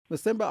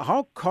Ms. Themba,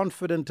 how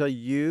confident are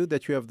you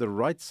that you have the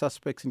right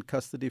suspects in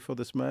custody for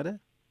this murder?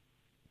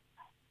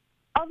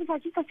 Obviously, I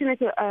just have to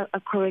make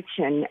a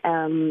correction.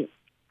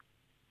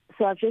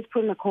 So I've just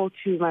put in a call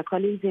to my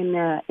colleagues in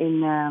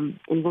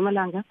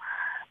Mpumalanga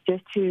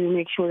just to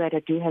make sure that I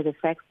do have the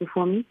facts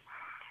before me.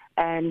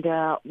 And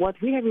what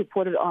we have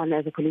reported on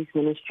as a police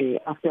ministry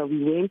after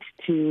we went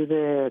to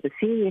the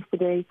scene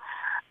yesterday,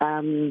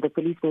 the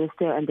police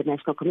minister and the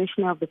national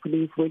commissioner of the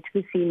police went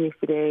to the scene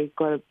yesterday,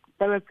 got a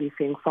thorough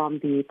briefing from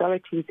the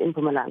authorities in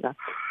Mpumalanga.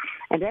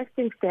 And as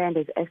things stand,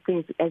 as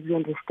we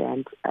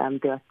understand,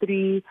 there are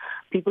 3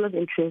 people of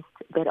interest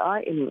that are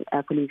in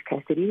police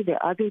custody. They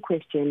are being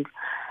questioned,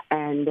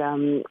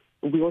 and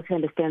we also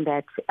understand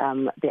that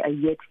they are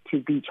yet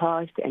to be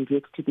charged and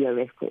yet to be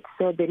arrested.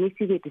 So there needs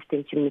to be a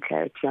distinction and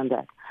clarity on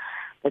that.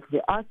 But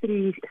there are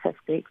 3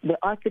 suspects, there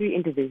are 3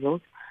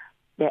 individuals,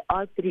 there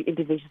are 3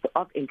 individuals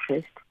of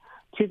interest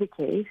to the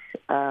case.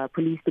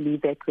 Police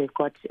believe that they've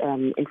got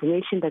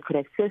information that could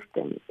assist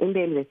them in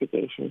their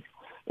investigations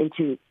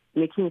into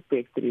making a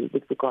breakthrough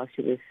with regards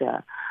to this,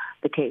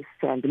 the case,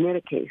 the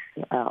murder case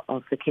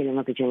of the killing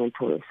of the German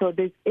tourist. So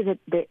there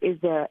is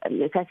a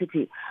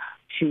necessity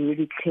to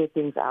really clear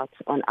things out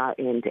on our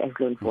end as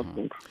law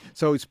enforcement.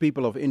 So it's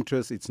people of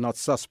interest, it's not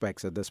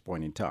suspects at this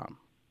point in time?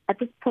 At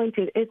this point,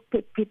 it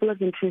is people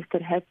of interest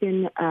that have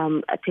been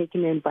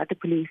taken in by the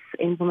police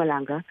in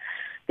Mpumalanga.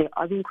 They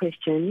are being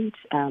questioned.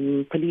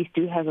 Police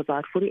do have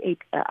about 48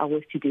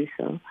 hours to do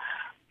so.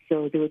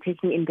 So they were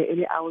taken in the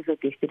early hours of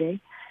yesterday.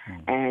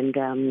 And,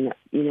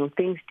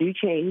 things do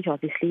change,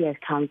 obviously, as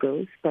time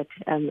goes. But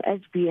as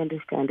we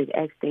understand it,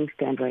 as things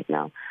stand right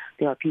now,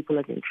 there are people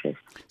of interest.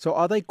 So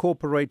are they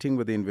cooperating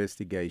with the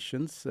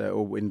investigations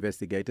or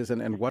investigators?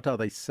 And what are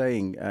they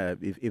saying,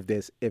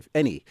 if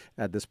any,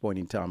 at this point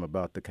in time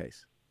about the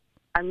case?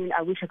 I mean,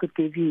 I wish I could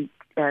give you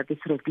the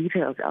sort of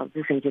details of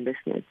this and your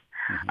listeners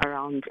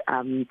around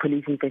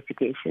police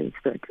investigations,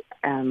 but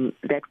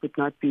that would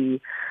not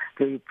be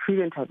very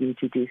prudent of me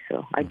to do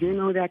so. I do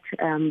know that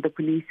the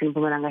police in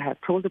Mpumalanga have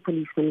told the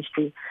police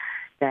ministry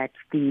that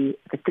the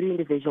 3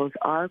 individuals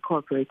are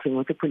cooperating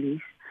with the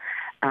police.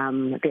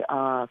 They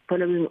are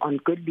following on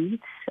good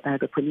leads,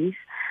 the police.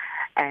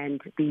 And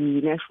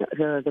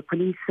the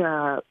police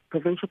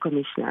provincial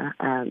commissioner,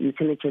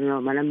 Lieutenant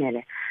General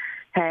Malamele,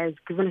 has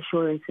given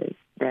assurances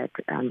that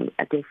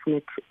a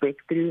definite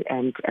breakthrough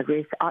and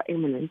arrests are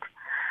imminent,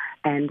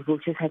 and we'll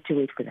just have to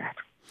wait for that.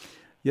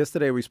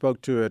 Yesterday, we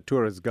spoke to a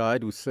tourist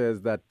guide who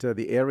says that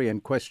the area in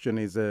question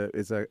is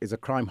a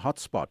crime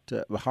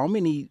hotspot. How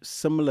many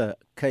similar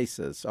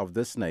cases of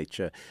this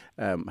nature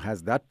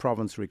has that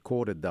province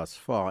recorded thus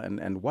far,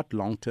 and what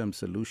long-term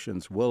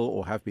solutions will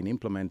or have been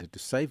implemented to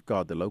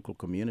safeguard the local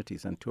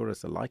communities and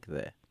tourists alike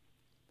there?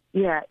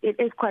 Yeah, it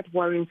is quite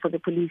worrying for the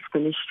police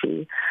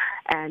ministry,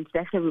 and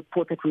that's a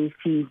report that we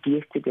received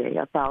yesterday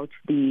about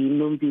the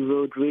Numbi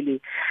Road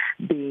really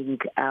being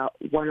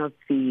one of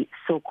the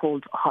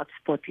so-called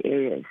hotspot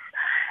areas.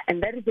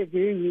 And that is the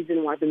very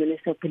reason why the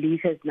Minister of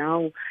Police has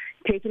now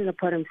taken it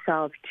upon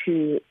himself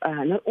to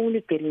not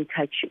only get in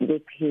touch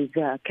with his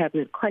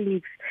cabinet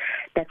colleagues,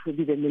 that will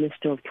be the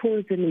Minister of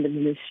Tourism and the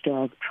Minister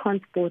of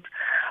Transport,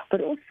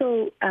 but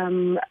also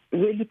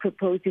really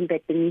proposing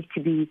that there needs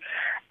to be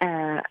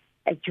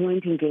a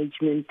joint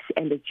engagement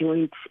and a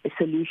joint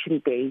solution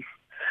base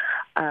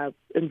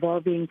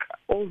involving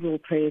all role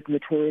players in the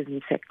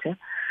tourism sector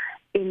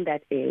in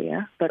that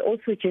area, but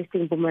also just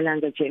in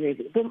Mpumalanga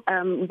generally.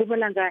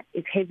 Mpumalanga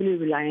is heavily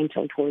reliant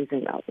on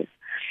tourism nowadays,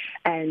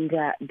 and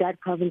that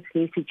province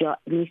needs to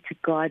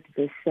guard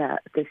this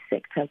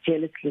sector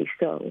jealously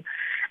so.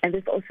 And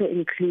this also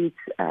includes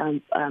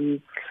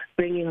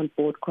bringing on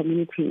board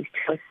communities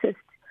to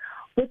assist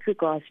with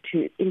regards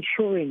to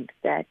ensuring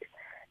that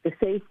the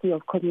safety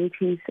of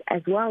communities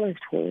as well as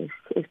tourists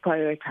is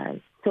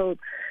prioritized. So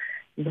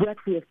what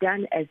we have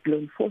done as law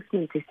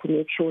enforcement is to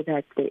make sure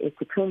that there is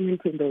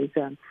deployment in those,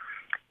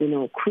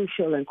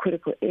 crucial and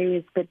critical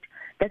areas, but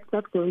that's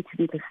not going to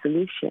be the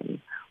solution.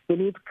 We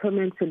need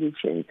permanent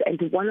solutions, and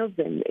one of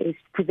them is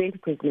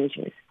preventative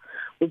measures.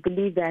 We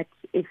believe that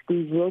if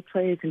these role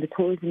players in the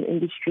tourism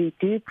industry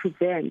do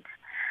prevent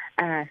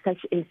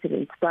such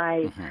incidents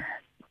by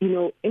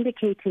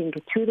indicating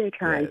to their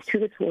clients, to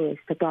the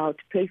tourists, about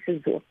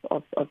places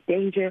of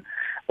danger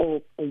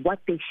or what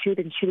they should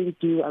and shouldn't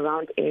do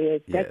around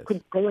areas, that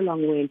could go a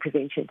long way in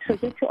prevention. So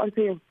just to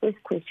answer your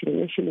first question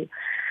initially,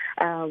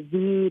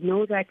 we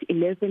know that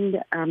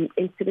 11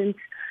 incidents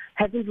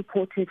have been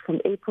reported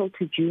from April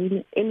to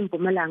June in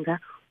Mpumalanga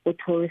where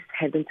tourists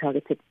have been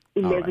targeted.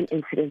 11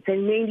 incidents,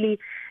 and mainly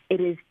it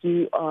is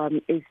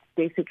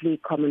basically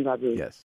common robbery. Yes.